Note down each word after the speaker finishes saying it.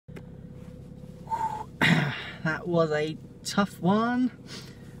that was a tough one.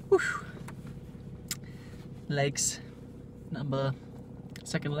 Whew. Legs,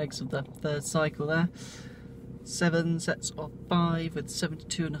 second legs of the third cycle there. 7 sets of 5 with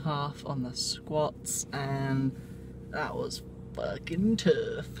 72.5 on the squats, and that was fucking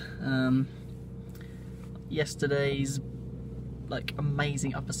tough. Yesterday's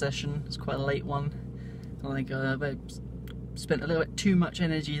amazing upper session was quite a late one. I think I spent a little bit too much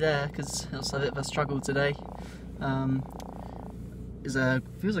energy there because it was a bit of a struggle today. Feels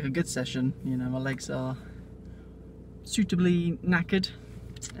like a good session. You know, my legs are suitably knackered,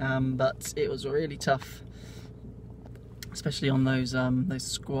 but it was really tough, especially on those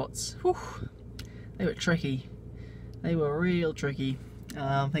squats. Whew, they were tricky. They were real tricky.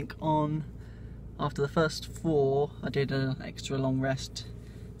 I think after the first 4, I did an extra long rest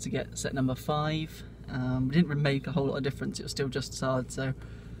to get set number 5. It didn't really make a whole lot of difference. It was still just as hard. So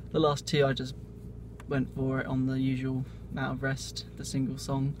the last 2, I just went for it on the usual amount of rest, the single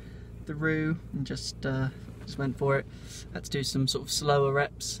song through, and just went for it. Had to do some sort of slower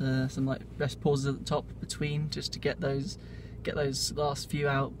reps, some like rest pauses at the top between, just to get those last few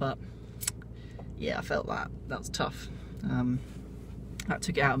out. But yeah, I felt that was tough. That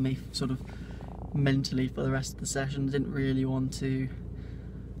took it out of me sort of mentally for the rest of the session. I didn't really want to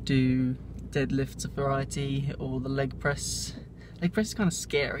do deadlifts of variety or the leg press. Leg press is kind of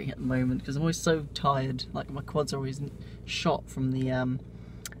scary at the moment because I'm always so tired. Like my quads are always shot from the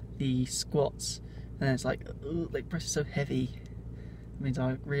squats, and it's like, ooh, leg press is so heavy. It means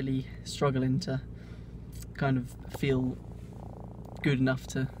I'm really struggling to kind of feel good enough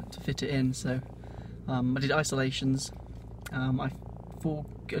to fit it in. So I did isolations. I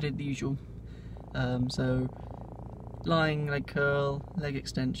did the usual. So lying leg curl, leg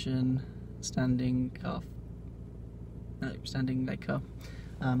extension, standing leg curl.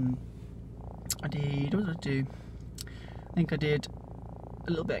 What did I do? I think I did a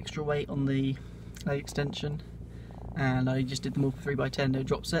little bit extra weight on the leg extension, and I just did them all for 3x10, no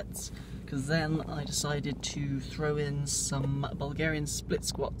drop sets, because then I decided to throw in some Bulgarian split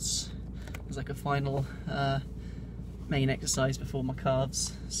squats as like a final main exercise before my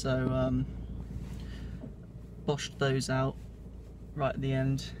calves. So boshed those out right at the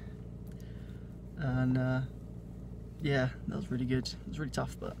end, and yeah, that was really good. It was really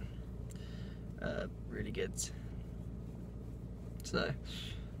tough, but really good. So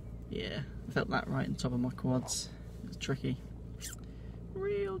yeah, I felt that right on top of my quads. It was tricky,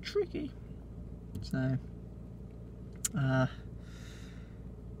 real tricky. So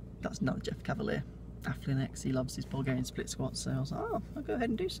that's another Jeff Cavalier, Athlean-X. He loves his Bulgarian split squats, so I was like, oh, I'll go ahead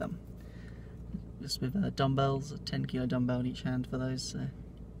and do some. Just with dumbbells, a 10 kilo dumbbell in each hand for those. So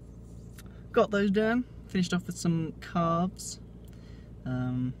got those done. Finished off with some calves.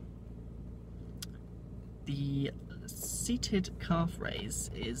 The seated calf raise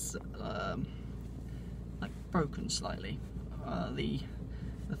is like broken slightly. The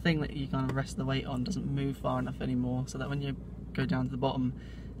thing that you kind of rest the weight on doesn't move far enough anymore, so that when you go down to the bottom,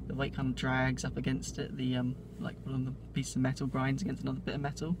 the weight kind of drags up against it. The like one of the piece of metal grinds against another bit of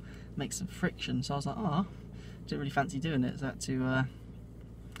metal, makes some friction. So I was like, oh, didn't really fancy doing it. So I had to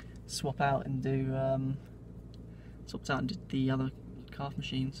swap out and did the other calf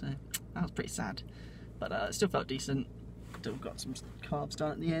machine. So that was pretty sad, but it still felt decent. Still got some carbs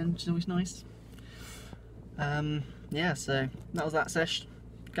done at the end, which is always nice. Yeah, so that was that session.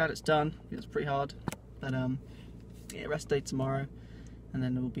 Glad it's done. It was pretty hard, but yeah, rest day tomorrow, and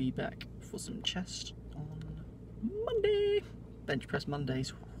then we'll be back for some chest on Monday. Bench press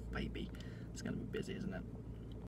Mondays, baby. It's gonna be busy, isn't it?